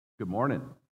Good morning.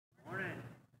 Morning.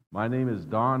 My name is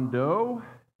Don Doe.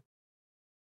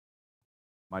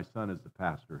 My son is the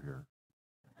pastor here.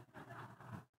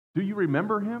 Do you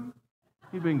remember him?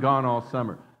 He's been gone all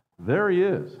summer. There he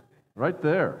is, right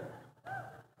there.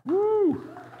 Woo!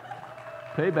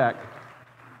 Payback.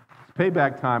 It's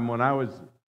payback time. When I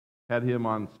had him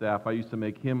on staff, I used to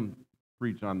make him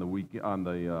preach on the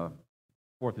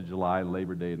 4th of July,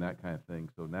 Labor Day, and that kind of thing.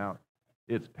 So now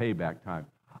it's payback time.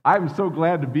 I'm so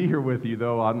glad to be here with you,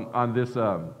 though, on this.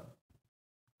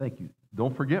 Thank you.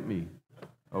 Don't forget me.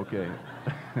 Okay.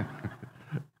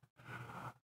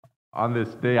 On this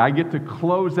day, I get to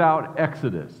close out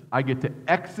Exodus. I get to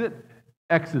exit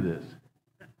Exodus.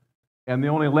 And they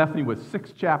only left me with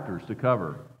 6 chapters to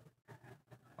cover.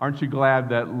 Aren't you glad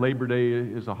that Labor Day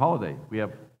is a holiday? We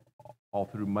have all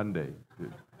through Monday.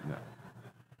 No.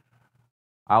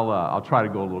 I'll try to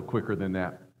go a little quicker than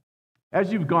that.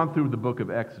 As you've gone through the book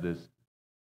of Exodus,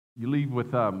 you leave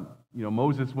with,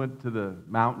 Moses went to the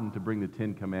mountain to bring the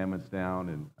 10 Commandments down,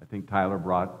 and I think Tyler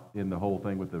brought in the whole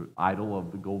thing with the idol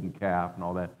of the golden calf and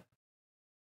all that.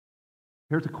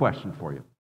 Here's a question for you.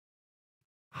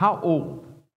 How old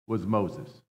was Moses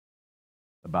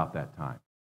about that time?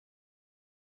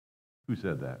 Who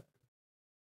said that?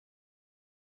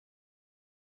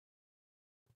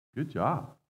 Good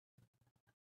job.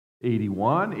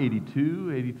 81,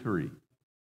 82, 83.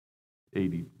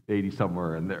 80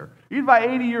 somewhere in there. He's about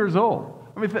 80 years old.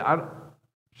 I mean,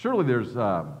 surely there's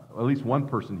at least one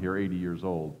person here 80 years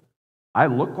old. I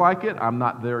look like it. I'm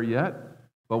not there yet.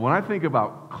 But when I think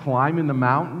about climbing the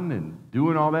mountain and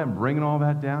doing all that and bringing all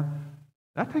that down,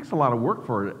 that takes a lot of work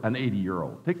for an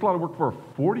 80-year-old. It takes a lot of work for a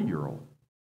 40-year-old.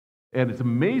 And it's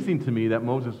amazing to me that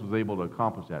Moses was able to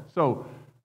accomplish that. So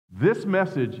this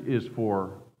message is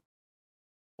for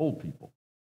old people.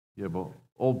 You have an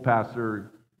old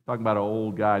pastor talking about an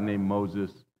old guy named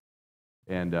Moses,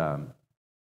 and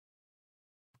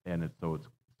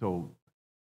so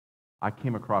I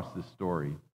came across this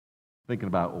story thinking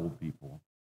about old people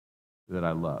that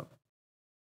I love.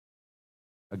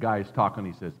 A guy is talking,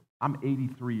 he says, I'm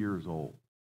 83 years old.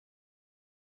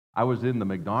 I was in the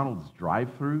McDonald's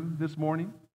drive-thru this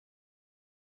morning.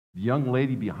 The young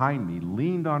lady behind me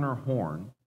leaned on her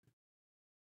horn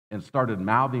and started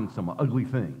mouthing some ugly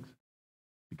things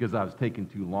because I was taking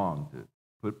too long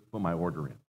to put my order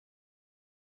in.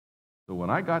 So when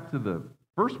I got to the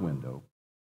first window,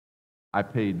 I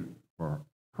paid for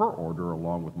her order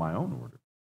along with my own order.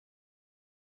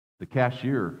 The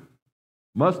cashier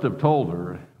must have told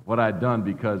her what I'd done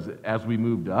because as we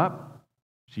moved up,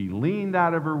 she leaned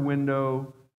out of her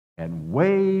window and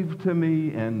waved to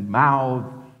me and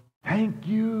mouthed, "Thank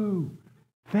you,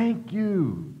 thank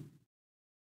you."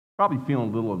 Probably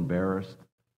feeling a little embarrassed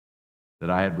that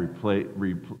I had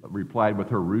replied with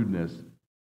her rudeness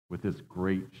with this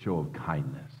great show of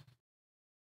kindness.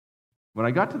 When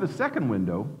I got to the second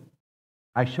window,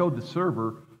 I showed the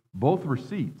server both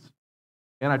receipts,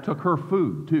 and I took her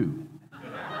food too.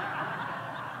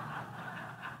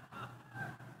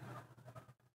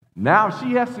 Now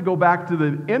she has to go back to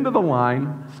the end of the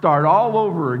line, start all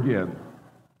over again.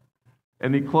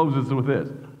 And he closes with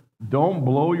this: don't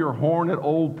blow your horn at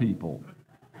old people.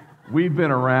 We've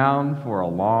been around for a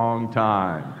long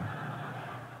time.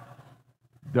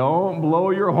 Don't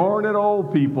blow your horn at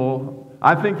old people.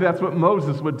 I think that's what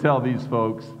Moses would tell these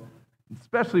folks,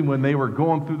 especially when they were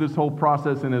going through this whole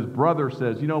process and his brother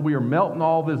says, we are melting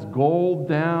all this gold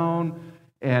down,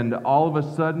 and all of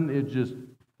a sudden it just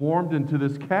formed into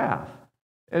this calf.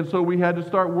 And so we had to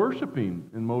start worshiping.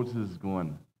 And Moses is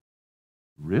going,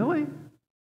 really?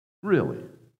 Really?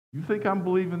 You think I'm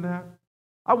believing that?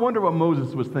 I wonder what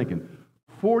Moses was thinking.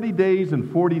 40 days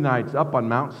and 40 nights up on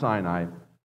Mount Sinai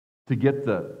to get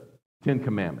the 10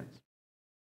 Commandments,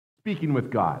 speaking with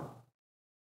God.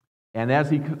 And as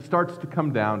he starts to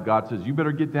come down, God says, you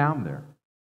better get down there.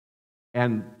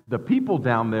 And the people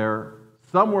down there,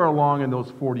 somewhere along in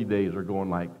those 40 days, are going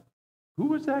like, who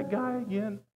was that guy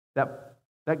again? That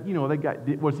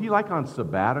guy, was he like on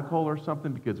sabbatical or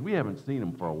something? Because we haven't seen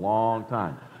him for a long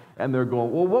time. And they're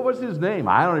going, well, what was his name?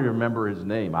 I don't even remember his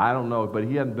name. I don't know, but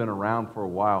he hadn't been around for a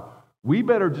while. We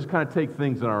better just kind of take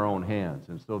things in our own hands.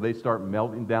 And so they start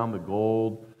melting down the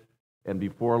gold. And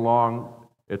before long,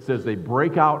 it says they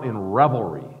break out in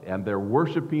revelry. And they're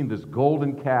worshiping this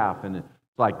golden calf. And it's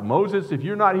like, Moses, if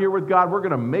you're not here with God, we're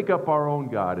going to make up our own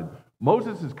God. And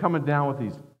Moses is coming down with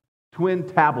these twin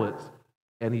tablets.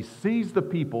 And he sees the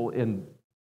people in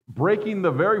breaking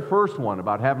the very first one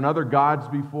about having other gods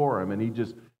before him. And he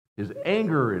just, his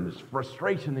anger and his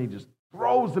frustration, he just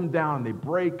throws them down. They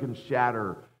break and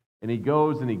shatter. And he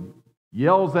goes and he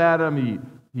yells at them. He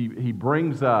he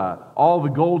brings all the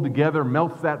gold together,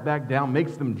 melts that back down,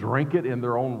 makes them drink it in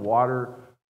their own water,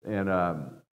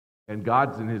 and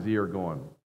God's in his ear going,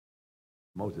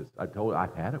 Moses,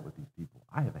 I've had it with these people.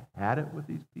 I have had it with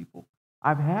these people.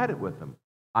 I've had it with them.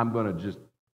 I'm going to just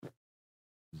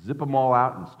zip them all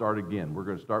out and start again. We're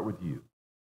going to start with you.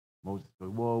 Moses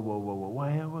goes,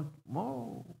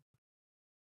 whoa.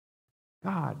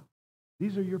 God,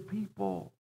 these are your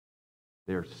people.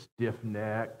 They're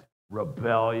stiff-necked,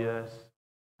 rebellious.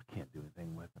 I can't do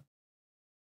anything with them.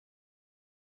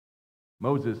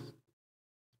 Moses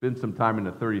spends some time in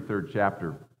the 33rd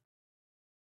chapter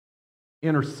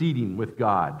interceding with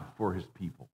God for his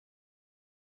people.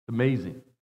 It's amazing.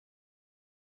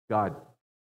 God,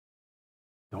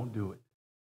 don't do it.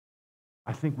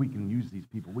 I think we can use these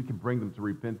people. We can bring them to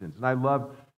repentance. And I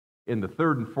love in the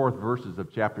 3rd and 4th verses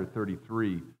of chapter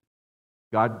 33,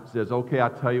 God says, okay, I'll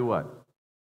tell you what.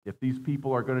 If these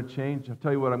people are going to change, I'll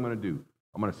tell you what I'm going to do.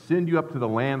 I'm going to send you up to the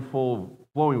land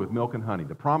flowing with milk and honey,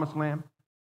 the promised land.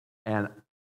 And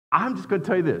I'm just going to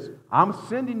tell you this. I'm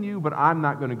sending you, but I'm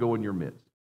not going to go in your midst.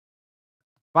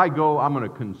 If I go, I'm going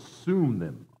to consume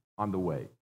them on the way.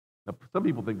 Now, some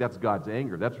people think that's God's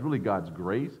anger. That's really God's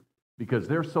grace, because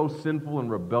they're so sinful and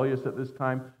rebellious at this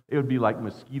time, it would be like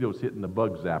mosquitoes hitting the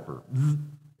bug zapper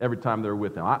every time they're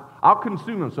with them. I'll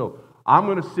consume them, so I'm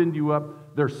going to send you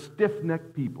up. They're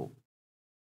stiff-necked people.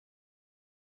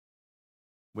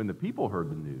 When the people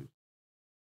heard the news,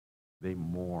 they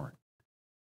mourned.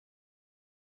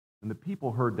 When the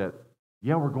people heard that,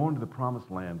 yeah, we're going to the promised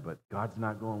land, but God's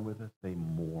not going with us, they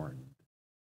mourned.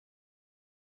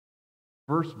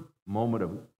 First moment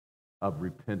of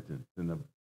repentance and of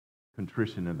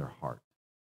contrition in their heart.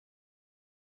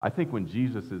 I think when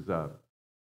Jesus is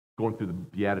going through the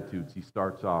Beatitudes, he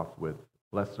starts off with,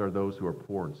 blessed are those who are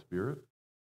poor in spirit,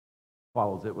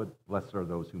 follows it with, blessed are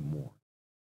those who mourn.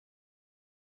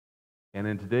 And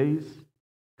in today's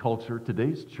culture,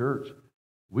 today's church,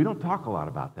 we don't talk a lot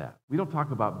about that. We don't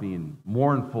talk about being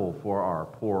mournful for our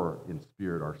poor in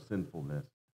spirit, our sinfulness,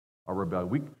 our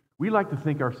rebellion. We like to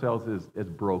think ourselves as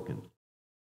broken.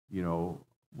 You know,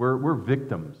 we're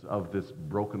victims of this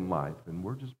broken life, and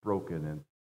we're just broken.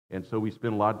 And so we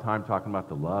spend a lot of time talking about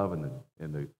the love and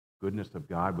the goodness of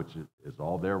God, which is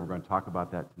all there. We're going to talk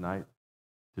about that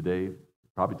today,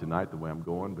 probably tonight the way I'm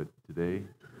going, but today.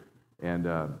 And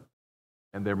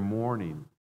they're mourning.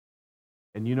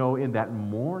 And you know, in that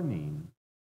mourning,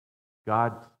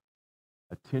 God's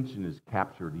attention is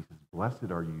captured. He says,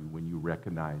 blessed are you when you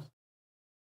recognize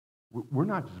we're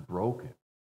not just broken.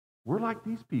 We're like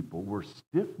these people. We're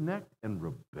stiff-necked and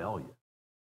rebellious.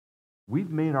 We've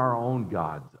made our own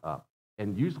gods up,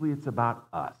 and usually it's about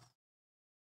us.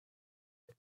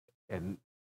 And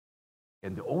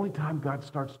the only time God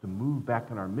starts to move back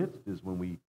in our midst is when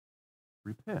we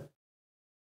repent.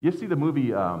 You see the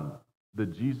movie, The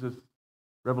Jesus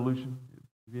Revolution?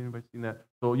 Have anybody seen that?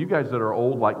 So you guys that are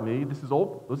old like me, this is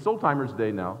old-timers'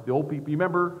 day now. The old people, you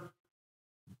remember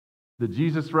the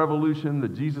Jesus Revolution, the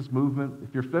Jesus movement?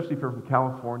 Especially if you're from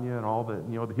California and all the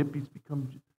hippies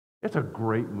it's a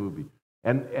great movie.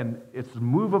 And it's a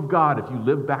move of God. If you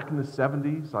lived back in the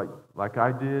 70s, like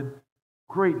I did,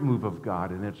 great move of God.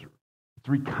 And it's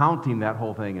recounting that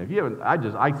whole thing. And if you haven't,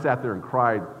 I sat there and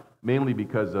cried mainly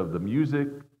because of the music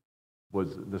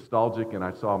was nostalgic, and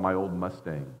I saw my old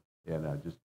Mustang, and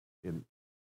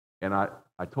I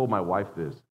told my wife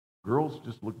this: girls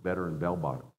just look better in bell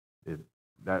bottoms.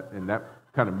 That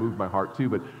kind of moved my heart too.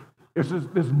 But it's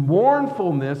this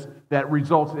mournfulness that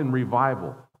results in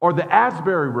revival, or the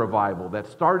Asbury revival that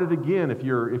started again. If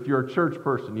you're a church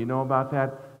person, you know about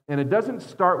that. And it doesn't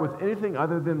start with anything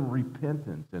other than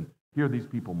repentance. And here these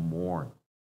people mourn.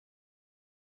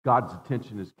 God's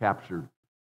attention is captured.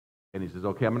 And he says,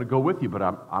 okay, I'm going to go with you, but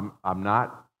I'm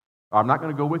not going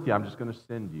to go with you. I'm just going to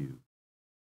send you.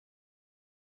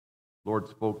 Lord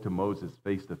spoke to Moses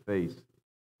face to face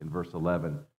in verse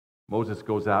 11. Moses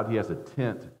goes out. He has a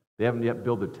tent. They haven't yet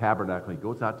built a tabernacle. He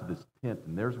goes out to this tent,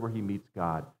 and there's where he meets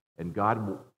God. And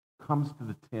God comes to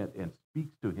the tent and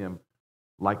speaks to him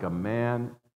like a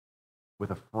man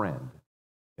with a friend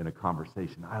in a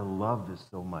conversation. I love this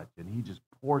so much. And he just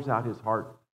pours out his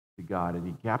heart to God, and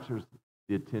he captures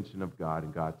the attention of God,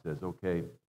 and God says, okay,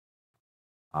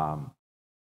 I'll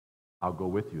go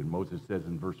with you. And Moses says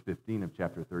in verse 15 of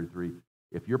chapter 33,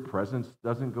 if your presence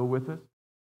doesn't go with us,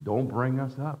 don't bring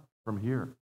us up from here.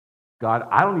 God,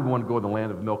 I don't even want to go to the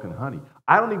land of milk and honey.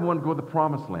 I don't even want to go to the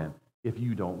promised land if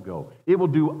you don't go. It will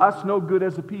do us no good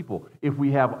as a people if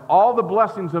we have all the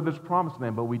blessings of this promised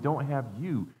land, but we don't have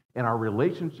you, and our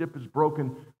relationship is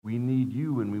broken. We need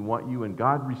you, and we want you, and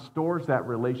God restores that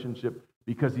relationship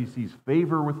because he sees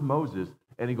favor with Moses,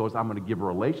 and he goes, I'm going to give a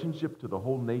relationship to the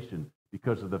whole nation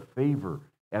because of the favor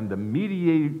and the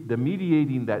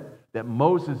mediating that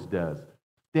Moses does,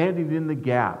 standing in the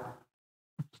gap,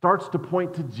 starts to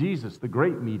point to Jesus, the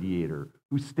great mediator,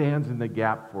 who stands in the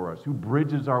gap for us, who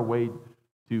bridges our way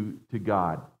to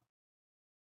God.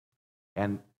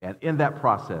 And in that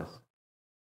process,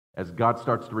 as God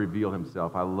starts to reveal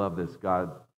himself, I love this.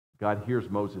 God hears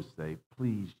Moses say,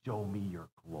 please show me your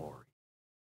glory.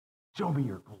 Show me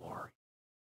your glory.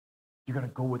 You're going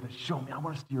to go with us. Show me. I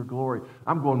want to see your glory.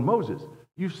 I'm going, Moses,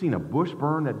 you've seen a bush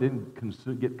burn that didn't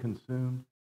get consumed.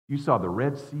 You saw the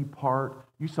Red Sea part.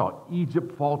 You saw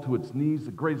Egypt fall to its knees.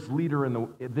 The greatest leader in the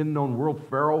then-known world,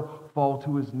 Pharaoh, fall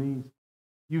to his knees.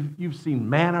 You've seen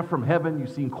manna from heaven.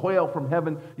 You've seen quail from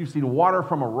heaven. You've seen water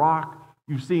from a rock.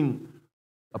 You've seen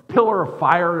a pillar of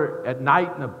fire at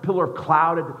night and a pillar of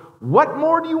cloud. What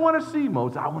more do you want to see,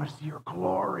 Moses? I want to see your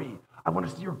glory. I want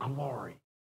to see your glory.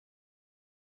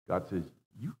 God says,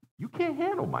 you can't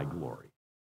handle my glory.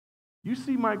 You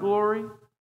see my glory?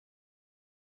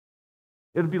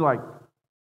 It'd be like,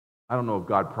 I don't know if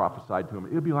God prophesied to him.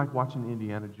 It'd be like watching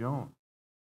Indiana Jones.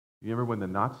 You remember when the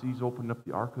Nazis opened up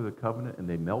the Ark of the Covenant and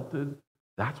they melted?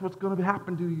 That's what's going to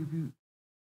happen to you.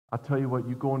 I'll tell you what,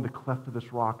 you go in the cleft of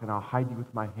this rock and I'll hide you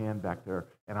with my hand back there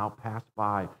and I'll pass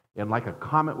by. And like a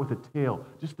comet with a tail,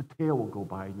 just the tail will go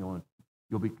by and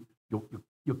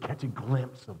you'll catch a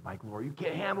glimpse of my glory. You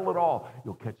can't handle it all.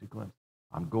 You'll catch a glimpse.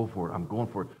 I'm going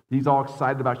for it. He's all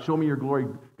excited about, show me your glory.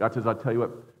 God says, I'll tell you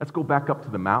what, let's go back up to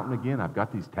the mountain again. I've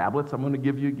got these tablets I'm going to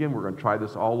give you again. We're going to try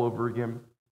this all over again.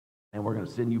 And we're going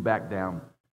to send you back down.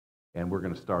 And we're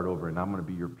going to start over. And I'm going to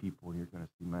be your people. And you're going to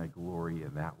see my glory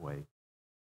in that way.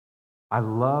 I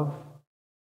love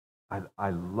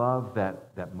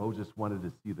that Moses wanted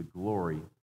to see the glory.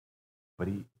 But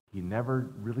he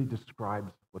never really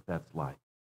describes what that's like.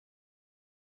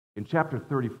 In chapter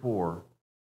 34,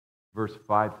 verse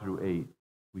 5 through 8,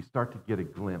 we start to get a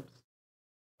glimpse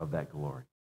of that glory.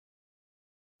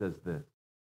 It says this.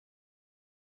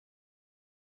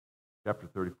 Chapter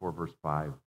 34, verse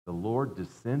 5. The Lord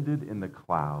descended in the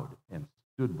cloud and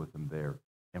stood with them there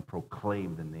and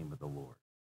proclaimed the name of the Lord.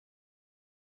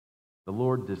 The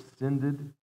Lord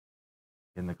descended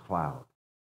in the cloud.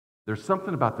 There's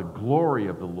something about the glory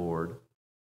of the Lord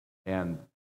and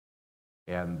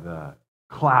the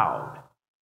cloud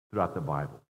throughout the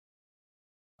Bible.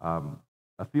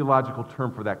 A theological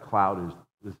term for that cloud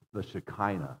is the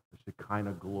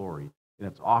Shekinah glory. And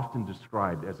it's often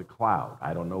described as a cloud.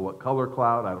 I don't know what color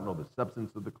cloud. I don't know the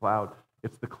substance of the cloud.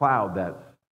 It's the cloud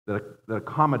that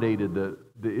accommodated the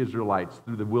Israelites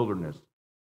through the wilderness.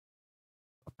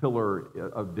 A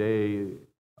pillar of day,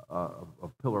 a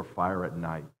pillar of fire at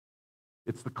night.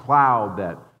 It's the cloud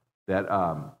that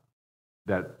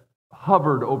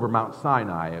hovered over Mount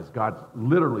Sinai as God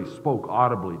literally spoke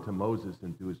audibly to Moses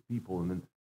and to his people, and then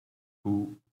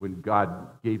when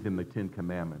God gave them the Ten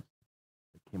Commandments,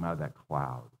 it came out of that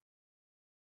cloud.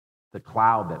 The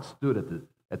cloud that stood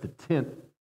at the tent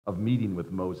of meeting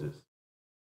with Moses,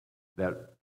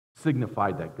 that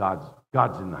signified that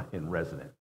God's in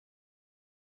residence.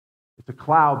 It's a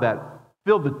cloud that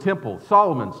filled the temple,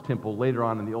 Solomon's temple, later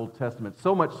on in the Old Testament,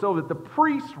 so much so that the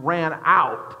priests ran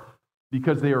out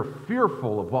because they are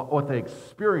fearful of what they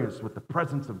experienced with the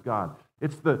presence of God.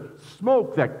 It's the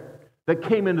smoke that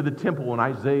came into the temple in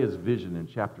Isaiah's vision in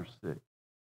chapter 6.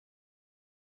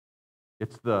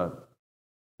 It's the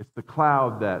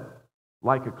cloud that,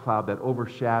 like a cloud that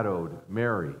overshadowed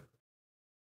Mary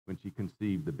when she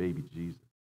conceived the baby Jesus.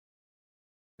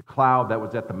 The cloud that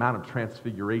was at the Mount of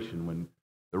Transfiguration when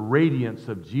the radiance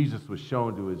of Jesus was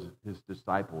shown to his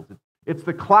disciples. It's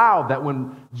the cloud that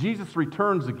when Jesus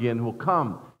returns again will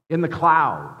come in the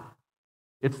cloud.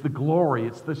 It's the glory.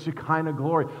 It's the Shekinah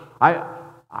glory.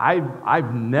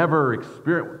 I've never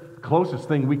experienced. The closest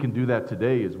thing we can do that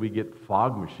today is we get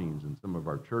fog machines in some of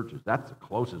our churches. That's the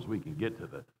closest we can get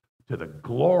to the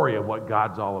glory of what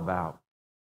God's all about.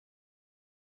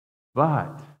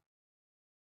 But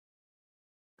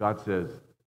God says,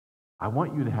 I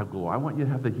want you to have glory. I want you to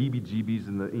have the heebie-jeebies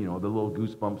and the little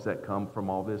goosebumps that come from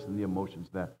all this and the emotions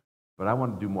that. But I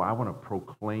want to do more. I want to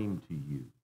proclaim to you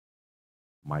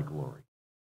my glory.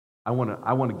 I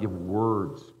want to give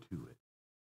words to it.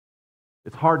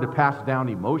 It's hard to pass down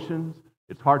emotions.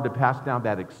 It's hard to pass down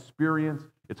that experience.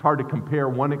 It's hard to compare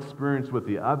one experience with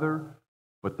the other.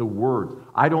 But the words,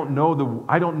 I don't know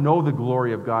the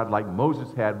glory of God like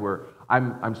Moses had, where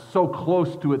I'm so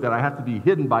close to it that I have to be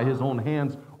hidden by his own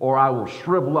hands or I will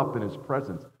shrivel up in his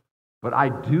presence. But I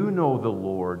do know the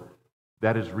Lord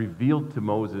that is revealed to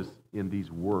Moses in these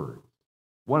words.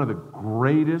 One of the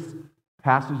greatest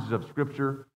passages of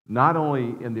Scripture, not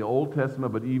only in the Old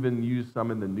Testament, but even used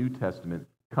some in the New Testament,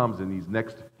 comes in these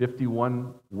next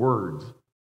 51 words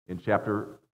in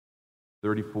chapter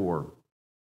 34,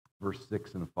 verse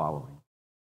 6 and following.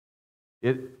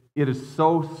 It is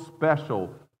so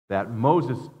special that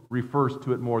Moses refers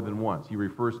to it more than once. He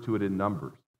refers to it in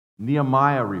Numbers.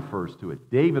 Nehemiah refers to it.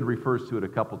 David refers to it a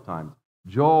couple times.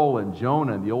 Joel and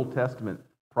Jonah and the Old Testament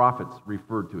prophets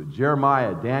referred to it.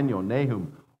 Jeremiah, Daniel,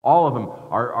 Nahum, all of them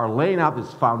are laying out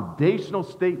this foundational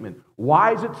statement.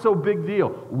 Why is it so big deal?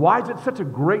 Why is it such a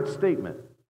great statement?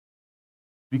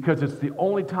 Because it's the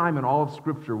only time in all of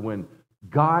Scripture when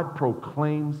God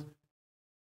proclaims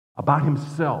about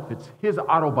himself. It's his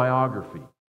autobiography.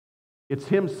 It's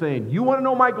him saying, you want to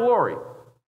know my glory?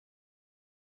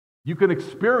 You can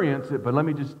experience it, but let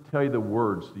me just tell you the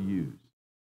words to use.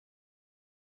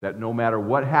 That no matter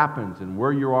what happens and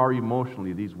where you are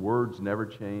emotionally, these words never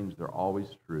change. They're always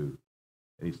true.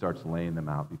 And he starts laying them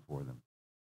out before them.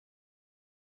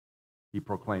 He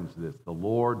proclaims this, the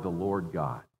Lord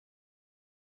God.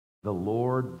 The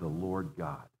Lord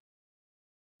God.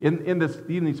 In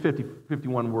these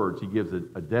 51 words, he gives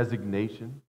a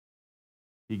designation.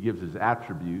 He gives his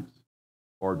attributes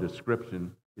or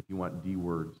description, if you want D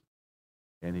words.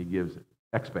 And he gives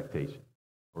expectation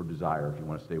or desire, if you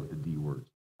want to stay with the D words.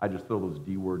 I just throw those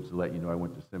D words to let you know I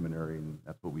went to seminary, and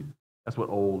that's what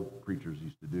old preachers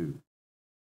used to do.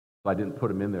 So I didn't put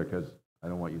them in there because I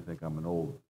don't want you to think I'm an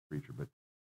old preacher, but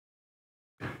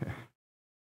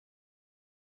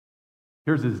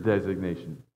here's his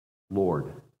designation.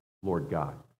 Lord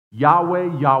God.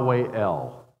 Yahweh, Yahweh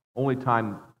El. Only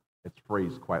time it's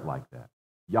phrased quite like that.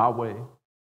 Yahweh,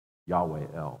 Yahweh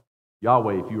El.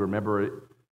 Yahweh, if you remember it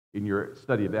in your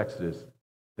study of Exodus,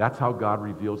 that's how God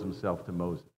reveals himself to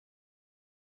Moses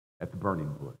at the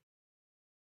burning bush.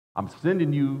 I'm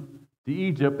sending you to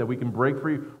Egypt that we can break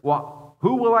free. Well,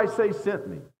 who will I say sent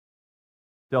me?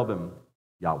 Tell them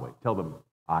Yahweh. Tell them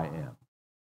I am.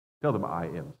 Tell them I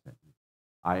am sent you.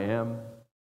 I am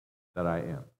that I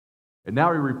am. And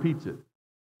now he repeats it.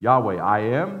 Yahweh, I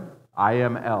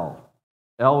am El.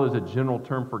 El is a general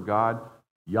term for God.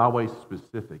 Yahweh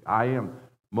specific. I am.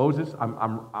 Moses,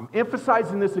 I'm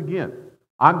emphasizing this again.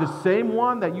 I'm the same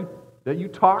one that you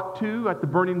talked to at the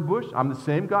burning bush. I'm the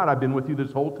same God. I've been with you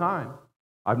this whole time.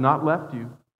 I've not left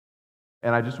you.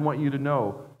 And I just want you to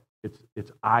know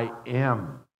it's I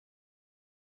am.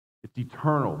 It's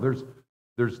eternal. There's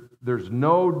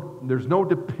no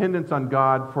dependence on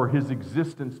God for his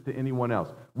existence to anyone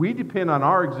else. We depend on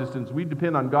our existence. We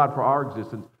depend on God for our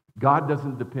existence. God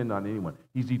doesn't depend on anyone.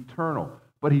 He's eternal.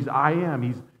 But he's I am.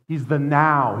 He's the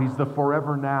now. He's the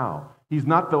forever now. He's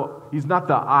not the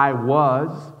I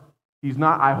was. He's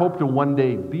not I hope to one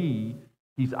day be.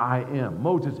 He's I am.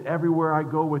 Moses, everywhere I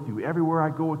go with you, everywhere I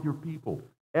go with your people,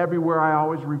 everywhere I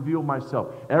always reveal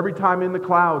myself. Every time in the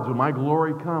clouds when my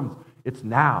glory comes, it's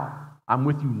now. I'm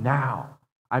with you now.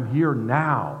 I'm here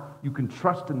now. You can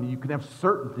trust in me. You can have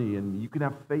certainty in me. You can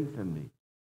have faith in me.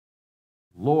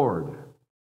 Lord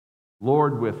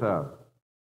with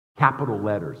capital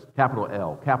letters, capital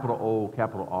L, capital O,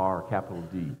 capital R, capital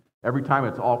D. Every time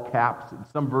it's all caps. In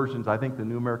some versions, I think the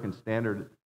New American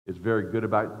Standard is very good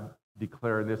about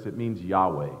declaring this. It means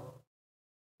Yahweh.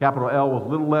 Capital L with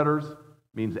little letters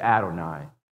means Adonai.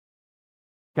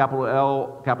 Capital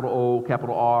L, capital O,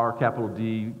 capital R, capital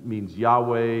D means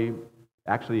Yahweh.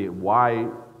 Actually,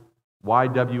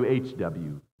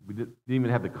 YWHW. We didn't even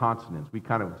have the consonants. We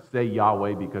kind of say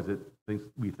Yahweh because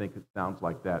we think it sounds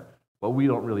like that. But we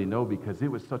don't really know because it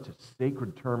was such a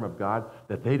sacred term of God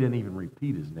that they didn't even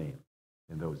repeat his name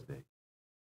in those days.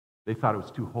 They thought it was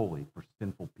too holy for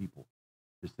sinful people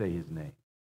to say his name.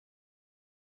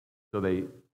 So they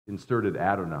inserted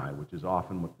Adonai, which is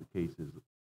often what the case is,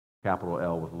 capital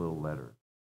L with little letters.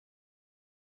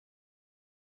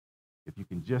 If you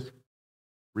can just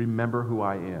remember who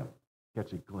I am,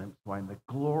 catch a glimpse who I am.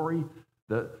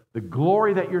 The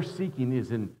glory that you're seeking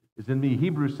is in me.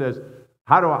 Hebrews says,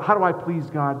 how do I please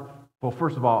God? Well,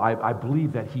 first of all, I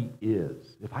believe that he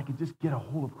is. If I could just get a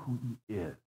hold of who he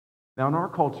is. Now, in our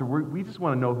culture, we just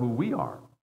want to know who we are.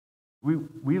 We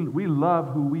love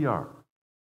who we are.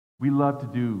 We love to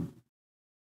do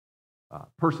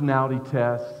personality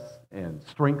tests and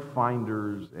strength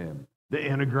finders and the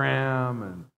Enneagram.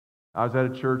 And I was at a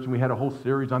church and we had a whole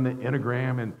series on the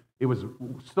Enneagram, and it was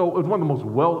one of the most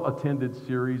well-attended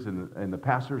series, and the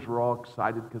pastors were all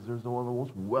excited because there's one of the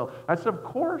most well. I said, of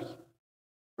course.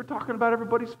 We're talking about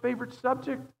everybody's favorite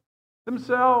subject,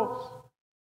 themselves.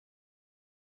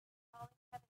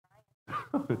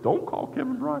 Don't call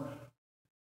Kevin Bryant.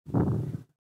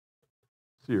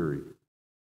 Siri.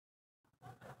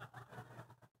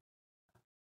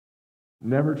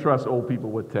 Never trust old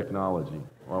people with technology.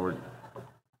 While we're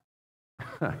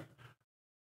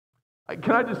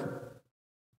Can I just,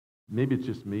 maybe it's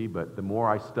just me, but the more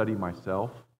I study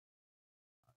myself,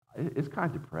 it's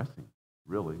kind of depressing,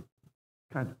 really.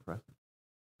 It's kind of depressing.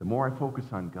 The more I focus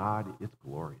on God, it's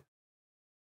glorious.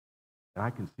 And I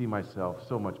can see myself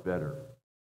so much better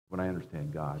when I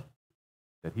understand God,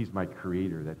 that He's my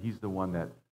creator, that He's the one that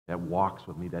walks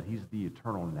with me, that He's the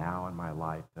eternal now in my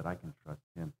life, that I can trust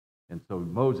Him. And so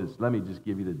Moses, let me just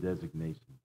give you the designation,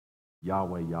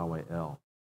 Yahweh, Yahweh El.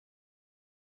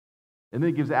 And then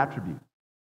He gives attributes.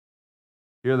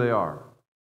 Here they are.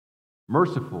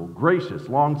 Merciful, gracious,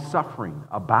 long-suffering,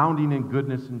 abounding in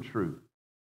goodness and truth,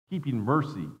 keeping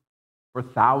mercy for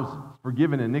thousands,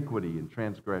 forgiving iniquity and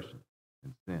transgression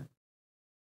and sin.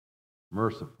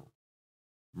 Merciful,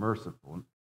 merciful.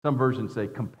 Some versions say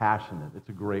compassionate. It's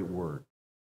a great word.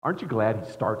 Aren't you glad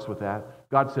He starts with that?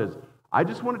 God says, I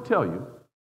just want to tell you,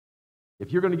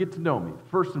 if you're going to get to know me,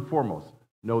 first and foremost,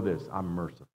 know this, I'm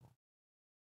merciful.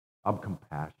 I'm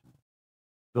compassionate.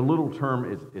 The little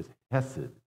term is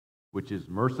hesed, which is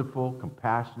merciful,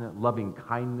 compassionate, loving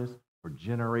kindness for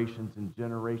generations and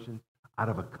generations, out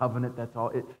of a covenant, that's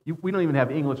all. We don't even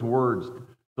have English words,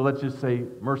 so let's just say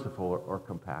merciful or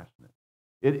compassionate.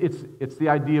 It's the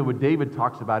idea what David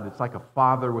talks about. It's like a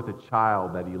father with a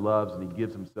child that he loves and he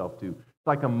gives himself to. It's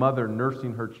like a mother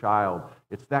nursing her child.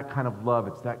 It's that kind of love.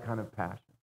 It's that kind of passion.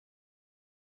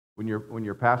 When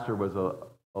your pastor was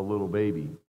a little baby,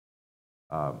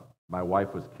 my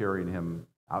wife was carrying him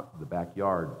out to the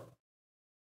backyard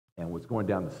and was going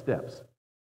down the steps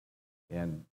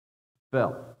and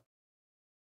fell.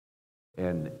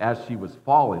 And as she was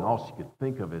falling, all she could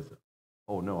think of is,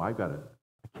 oh no, I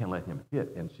can't let him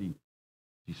hit. And she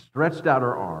stretched out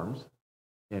her arms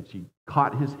and she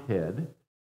caught his head,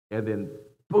 and then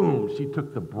boom, she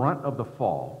took the brunt of the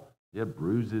fall. She had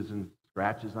bruises and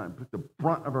scratches on it, took the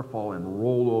brunt of her fall and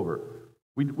rolled over.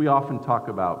 We often talk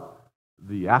about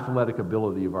the athletic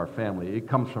ability of our family. It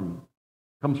comes from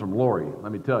Lori,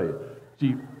 let me tell you.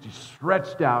 She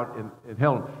stretched out and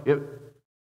held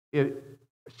it.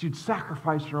 She'd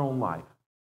sacrifice her own life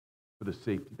for the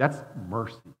safety. That's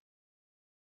mercy.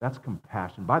 That's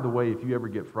compassion. By the way, if you ever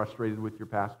get frustrated with your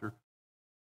pastor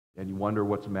and you wonder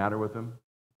what's the matter with him,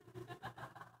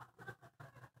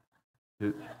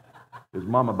 his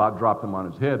mom about dropped him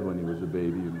on his head when he was a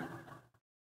baby.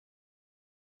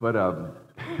 But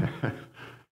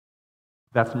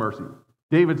that's mercy.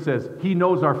 David says he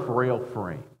knows our frail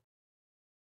frame.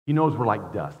 He knows we're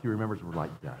like dust. He remembers we're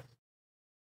like dust.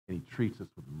 And He treats us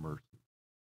with mercy.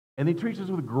 And He treats us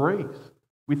with grace.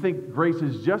 We think grace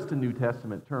is just a New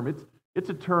Testament term. It's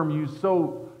a term used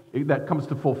that comes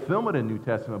to fulfillment in New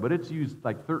Testament, but it's used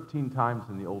like 13 times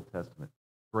in the Old Testament.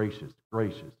 Gracious,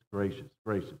 gracious, gracious,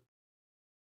 gracious.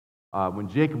 When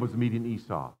Jacob was meeting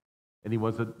Esau, and he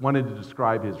wanted to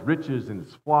describe his riches and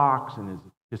his flocks and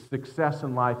his success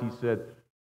in life, he said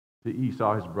to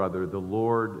Esau, his brother, the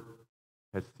Lord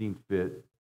has seen fit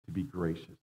to be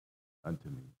gracious unto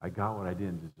me. I got what I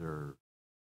didn't deserve.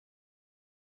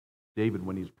 David,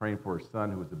 when he was praying for his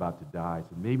son who was about to die,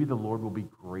 said, maybe the Lord will be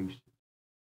gracious.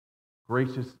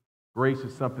 Grace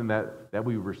is something that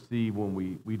we receive when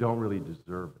we don't really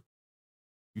deserve it.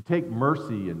 You take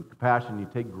mercy and compassion, you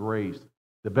take grace.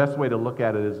 The best way to look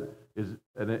at it is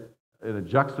in a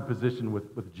juxtaposition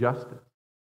with justice.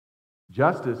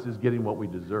 Justice is getting what we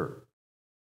deserve.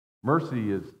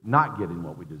 Mercy is not getting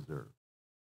what we deserve.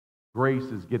 Grace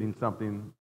is getting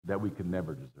something that we could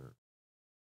never deserve.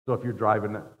 So if you're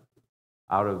driving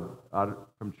out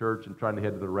from church and trying to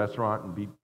head to the restaurant and beat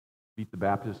the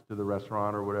Baptist to the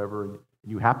restaurant or whatever, and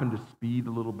you happen to speed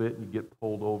a little bit and you get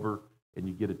pulled over and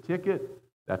you get a ticket,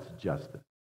 that's justice.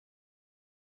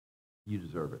 You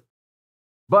deserve it.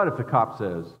 But if the cop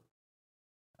says,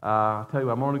 I'll tell you,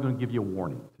 I'm only going to give you a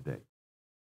warning today,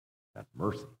 that's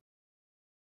mercy.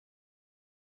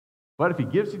 But if he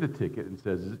gives you the ticket and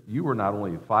says, you were not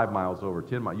only 5 miles over,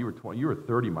 10 miles, you were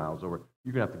 30 miles over,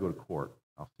 you're going to have to go to court.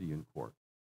 I'll see you in court.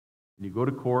 And you go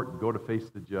to court, you go to face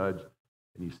the judge,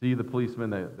 and you see the policeman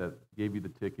that gave you the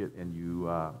ticket, and you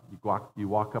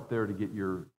walk up there to get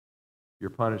your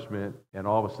punishment, and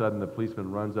all of a sudden the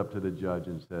policeman runs up to the judge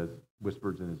and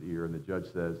whispers in his ear, and the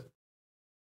judge says,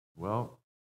 well,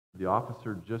 the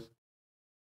officer just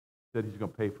said he's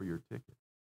going to pay for your ticket.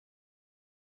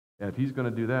 And if he's going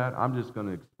to do that, I'm just going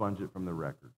to expunge it from the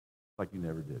record, like you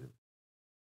never did it.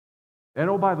 And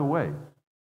oh, by the way,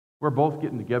 we're both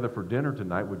getting together for dinner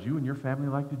tonight. Would you and your family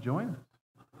like to join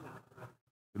us?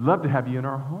 We'd love to have you in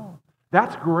our home.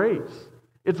 That's grace.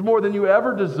 It's more than you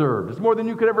ever deserved. It's more than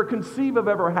you could ever conceive of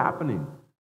ever happening.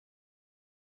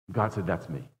 God said, that's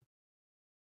me.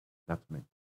 That's me.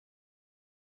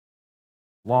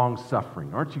 Long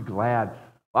suffering. Aren't you glad?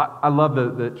 I love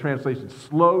the translation,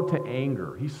 slow to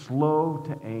anger. He's slow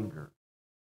to anger.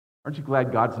 Aren't you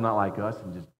glad God's not like us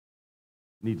and just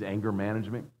needs anger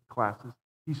management classes?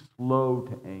 He's slow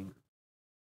to anger.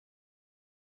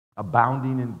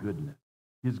 Abounding in goodness.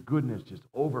 His goodness just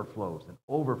overflows and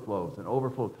overflows and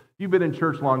overflows. If you've been in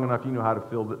church long enough, you know how to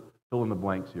fill in the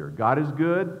blanks here. God is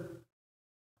good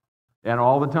and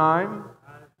all the time.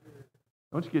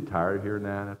 Don't you get tired of hearing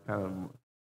that?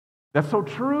 That's so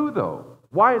true, though.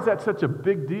 Why is that such a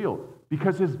big deal?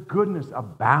 Because His goodness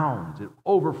abounds. It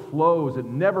overflows. It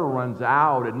never runs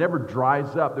out. It never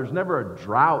dries up. There's never a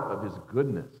drought of His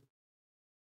goodness.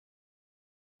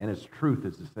 And His truth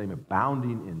is the same,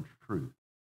 abounding in truth.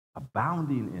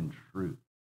 Abounding in truth.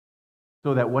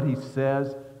 So that what He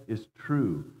says is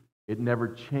true. It never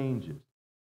changes.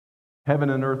 Heaven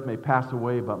and earth may pass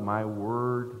away, but my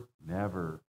word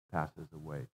never passes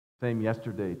away. Same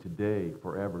yesterday, today,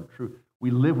 forever, true. We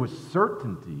live with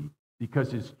certainty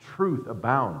because His truth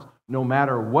abounds. No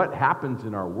matter what happens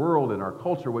in our world, in our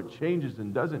culture, what changes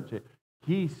and doesn't change,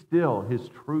 His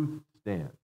truth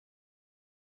stands.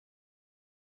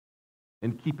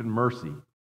 And keeping mercy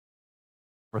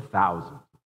for thousands.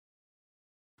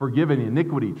 Forgiving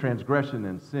iniquity, transgression,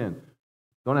 and sin.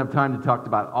 Don't have time to talk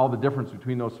about all the difference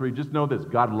between those three. Just know this,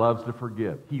 God loves to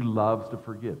forgive. He loves to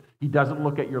forgive. He doesn't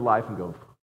look at your life and go,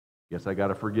 guess I got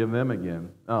to forgive them again.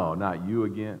 Oh, not you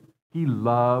again. He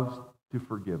loves to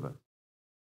forgive us.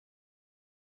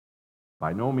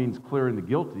 By no means clearing the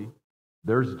guilty.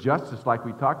 There's justice like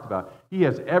we talked about. He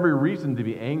has every reason to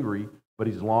be angry, but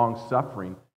He's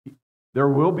long-suffering. There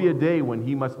will be a day when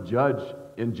He must judge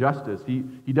injustice. He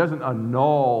doesn't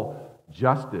annul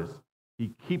justice.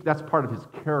 That's part of His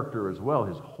character as well.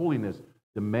 His holiness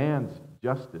demands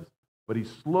justice. But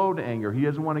He's slow to anger. He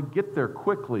doesn't want to get there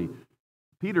quickly.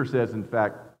 Peter says, in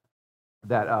fact,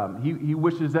 that he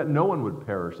wishes that no one would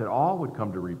perish, that all would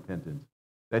come to repentance,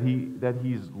 that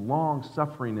He's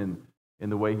long-suffering in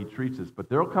the way He treats us. But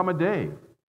there'll come a day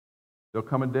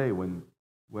when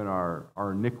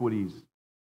our iniquities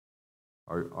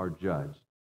are judged,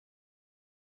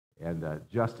 and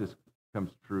justice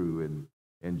comes true,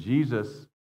 and Jesus,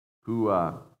 who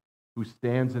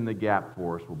stands in the gap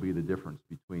for us, will be the difference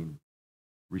between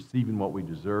receiving what we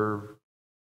deserve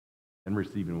and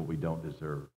receiving what we don't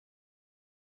deserve.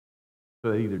 So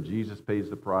that either Jesus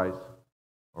pays the price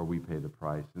or we pay the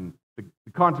price. And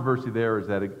the controversy there is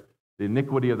that the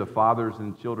iniquity of the fathers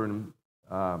and children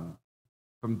from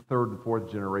third and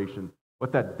fourth generation,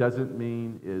 what that doesn't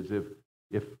mean is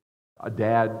if a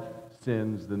dad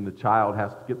sins, then the child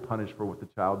has to get punished for what the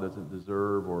child doesn't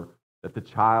deserve, or that the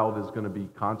child is going to be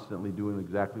constantly doing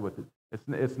exactly what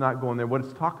it's not going there. What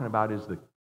it's talking about is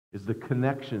the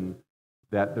connection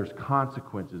that there's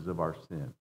consequences of our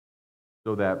sin.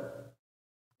 So that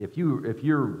if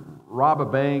you rob a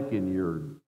bank and you're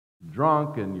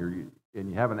drunk and you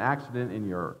have an accident and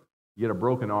you get a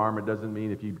broken arm, it doesn't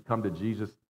mean if you come to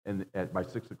Jesus by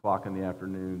 6 o'clock in the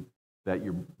afternoon that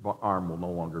your arm will no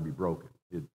longer be broken.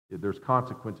 There's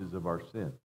consequences of our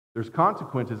sin. There's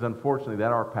consequences, unfortunately,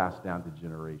 that are passed down to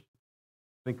generations.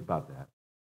 Think about that.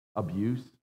 Abuse,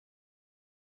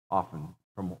 often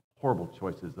from horrible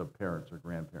choices of parents or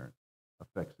grandparents,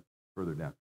 affects it further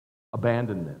down.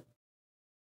 Abandonment,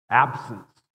 absence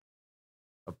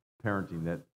of parenting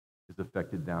that is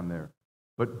affected down there.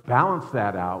 But balance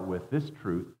that out with this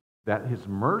truth that His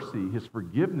mercy, His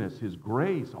forgiveness, His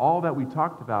grace, all that we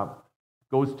talked about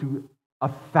goes to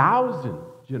 1,000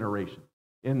 generations.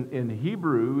 In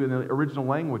Hebrew, in the original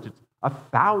language, it's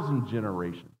 1,000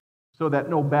 generations. So that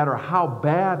no matter how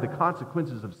bad the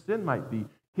consequences of sin might be,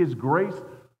 His grace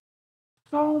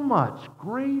so much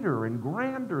greater and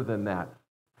grander than that.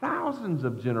 Thousands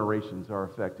of generations are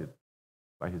affected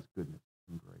by His goodness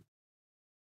and grace.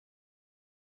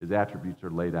 His attributes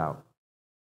are laid out.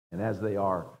 And as they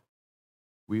are,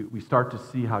 we start to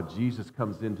see how Jesus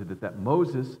comes into that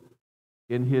Moses,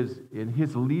 in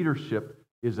his leadership,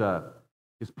 is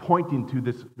pointing to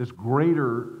this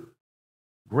greater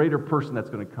person that's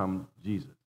going to come,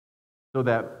 Jesus. So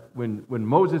that when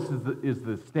Moses is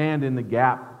the stand in the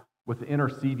gap with the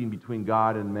interceding between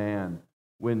God and man,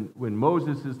 when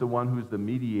Moses is the one who's the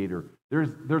mediator,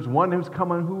 there's one who's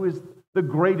coming who is the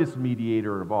greatest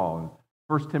mediator of all. In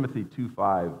 1 Timothy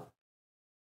 2:5,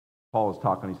 Paul is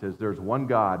talking, he says, there's one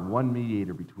God, one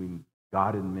mediator between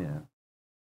God and men,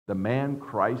 the man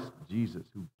Christ Jesus,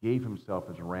 who gave Himself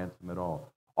as a ransom at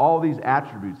all. All these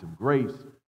attributes of grace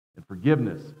and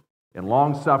forgiveness and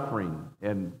long-suffering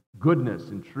and goodness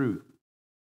and truth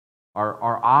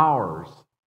are ours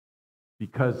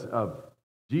because of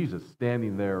Jesus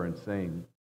standing there and saying,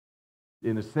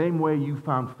 in the same way you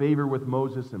found favor with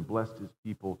Moses and blessed his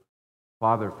people,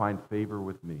 Father, find favor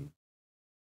with me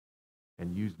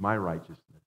and use my righteousness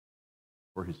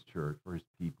for his church, for his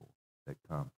people that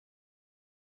come.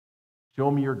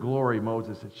 Show me your glory,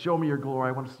 Moses said. Show me your glory.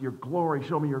 I want to see your glory.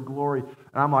 Show me your glory.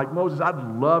 And I'm like, Moses, I'd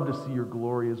love to see your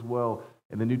glory as well.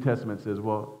 And the New Testament says,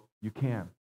 well, you can.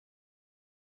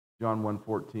 John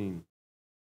 1:14.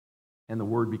 And the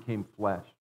Word became flesh.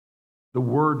 The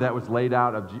Word that was laid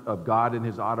out of God in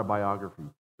his autobiography.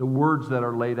 The words that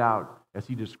are laid out as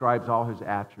he describes all his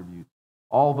attributes.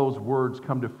 All those words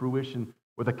come to fruition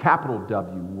with a capital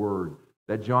W word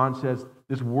that John says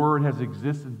this Word has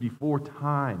existed before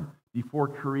time, before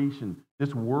creation.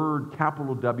 This word,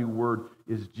 capital W word,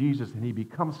 is Jesus, and he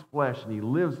becomes flesh, and he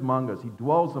lives among us. He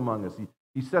dwells among us.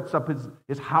 He sets up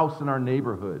his house in our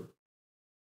neighborhood.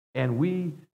 And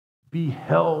we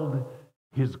beheld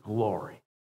his glory.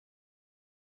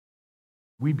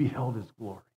 We beheld his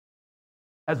glory.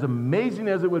 As amazing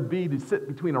as it would be to sit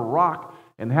between a rock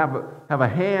and have a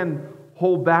hand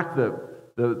hold back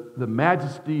the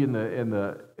majesty and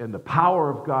the power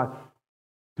of God,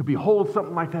 to behold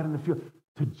something like that in the field,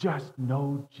 to just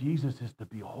know Jesus is to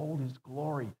behold his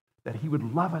glory, that he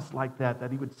would love us like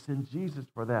that he would send Jesus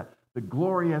for that. The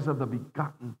glory as of the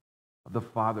begotten of the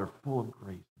Father, full of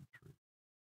grace and truth.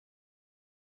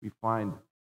 We find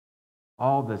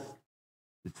all the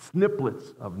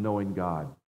snippets of knowing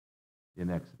God in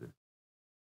Exodus,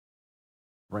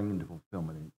 bringing to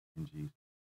fulfillment in Jesus.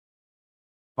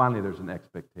 Finally, there's an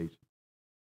expectation.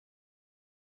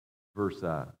 Verse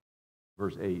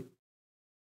 8.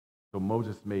 So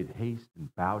Moses made haste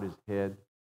and bowed his head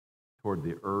toward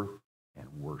the earth and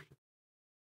worshiped.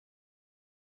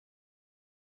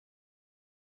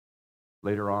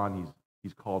 Later on,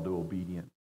 he's called to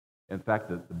obedience. In fact,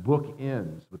 the book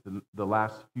ends with the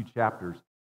last few chapters.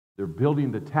 They're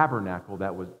building the tabernacle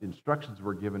that instructions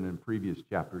were given in previous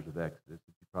chapters of Exodus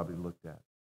that you probably looked at.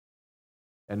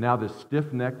 And now this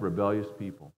stiff-necked, rebellious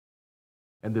people,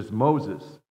 and this Moses,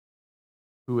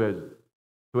 who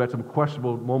had some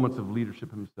questionable moments of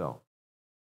leadership himself,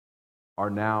 are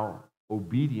now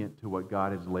obedient to what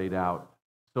God has laid out,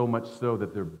 so much so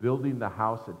that they're building the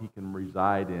house that he can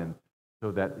reside in,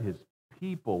 so that his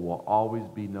people will always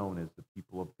be known as the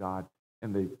people of God.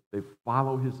 And they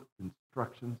follow his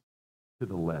instructions to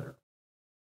the letter.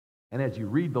 And as you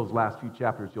read those last few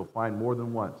chapters, you'll find more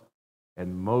than once.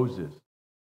 And Moses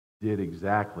did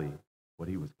exactly what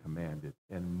he was commanded.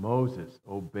 And Moses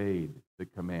obeyed the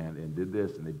command and did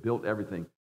this. And they built everything,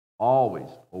 always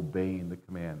obeying the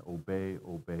command. Obey,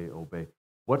 obey, obey.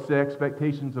 What's the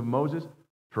expectations of Moses?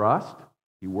 Trust.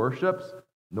 He worships.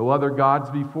 No other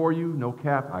gods before you. No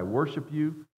calf. I worship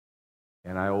you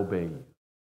and I obey you.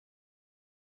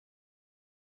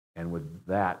 And with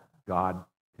that, God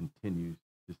continues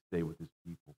to stay with his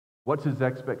people. What's his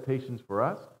expectations for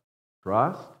us?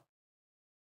 Trust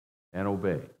and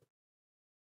obey.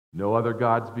 No other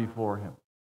gods before him.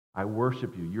 I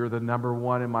worship you. You're the number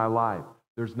one in my life.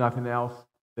 There's nothing else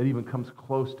that even comes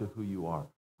close to who you are.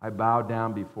 I bow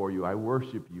down before you. I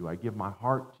worship you. I give my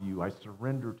heart to you. I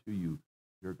surrender to you,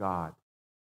 your God.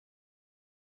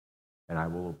 And I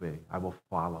will obey. I will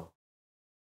follow.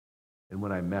 And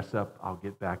when I mess up, I'll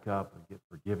get back up and get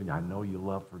forgiven. I know you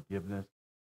love forgiveness.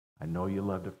 I know you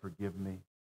love to forgive me.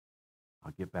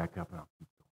 I'll get back up and I'll keep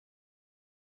going.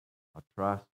 I'll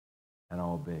trust and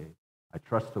I'll obey. I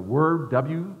trust the word,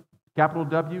 W, capital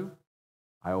W.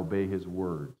 I obey his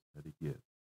words that he gives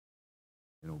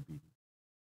in obedience.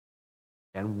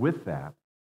 And with that,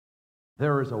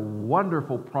 there is a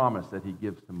wonderful promise that he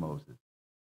gives to Moses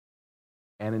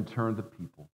and in turn the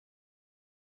people.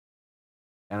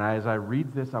 And as I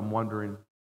read this, I'm wondering,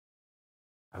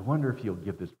 I wonder if he'll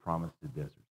give this promise to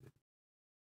Desert City.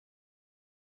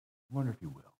 I wonder if he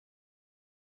will.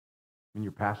 When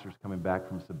your pastor's coming back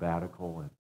from sabbatical and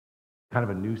kind of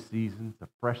a new season, it's a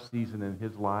fresh season in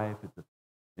his life. It's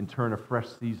in turn a fresh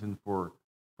season for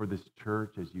this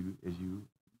church as you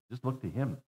just look to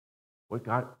him. What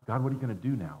God, what are you going to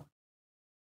do now?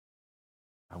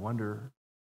 I wonder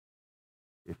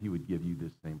if he would give you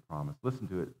this same promise. Listen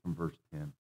to it from verse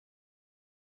 10.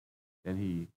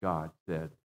 And God said,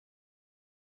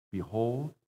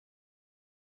 behold,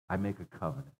 I make a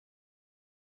covenant.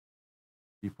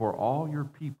 Before all your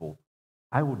people,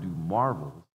 I will do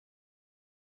marvels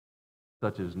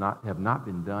such as have not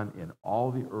been done in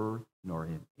all the earth nor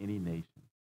in any nation.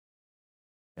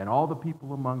 And all the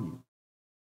people among you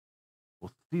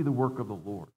will see the work of the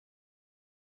Lord.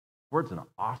 For it's an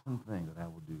awesome thing that I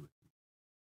will do with you.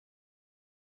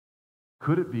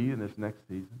 Could it be in this next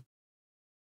season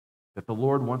that the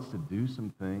Lord wants to do some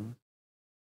things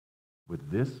with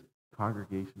this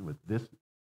congregation, with this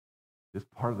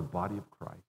part of the body of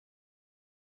Christ,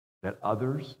 that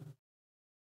others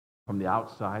from the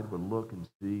outside would look and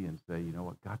see and say, you know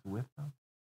what, God's with them.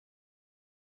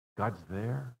 God's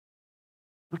there.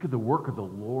 Look at the work of the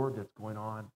Lord that's going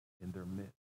on in their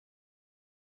midst.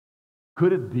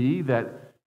 Could it be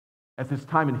that at this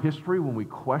time in history when we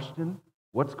question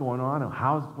what's going on and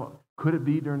how it's going, could it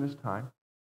be during this time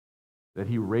that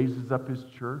he raises up his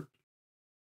church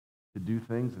to do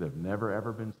things that have never,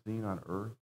 ever been seen on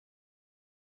earth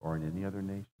or in any other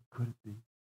nation? Could it be?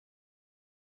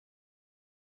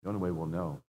 The only way we'll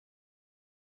know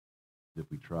is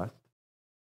if we trust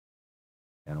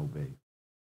and obey.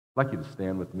 I'd like you to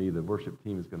stand with me. The worship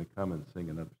team is going to come and sing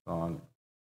another song.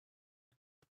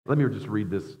 Let me just read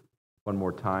this one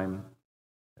more time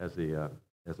as a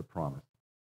promise.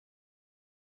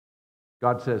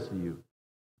 God says to you,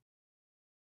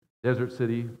 Desert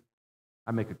City,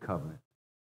 I make a covenant.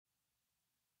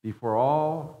 Before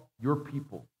all your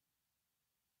people,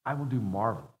 I will do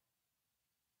marvels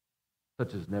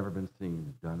such as never been seen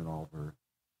and done in all of earth,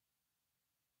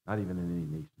 not even in any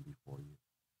nation before you.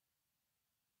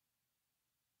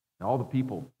 And all the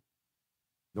people,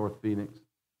 North Phoenix,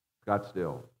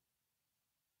 Scottsdale,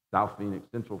 South Phoenix,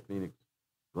 Central Phoenix,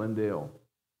 Glendale,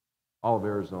 all of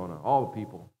Arizona, all the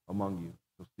people among you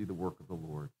will see the work of the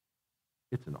Lord.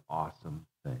 It's an awesome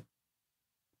thing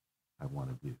I want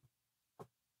to do.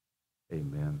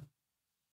 Amen.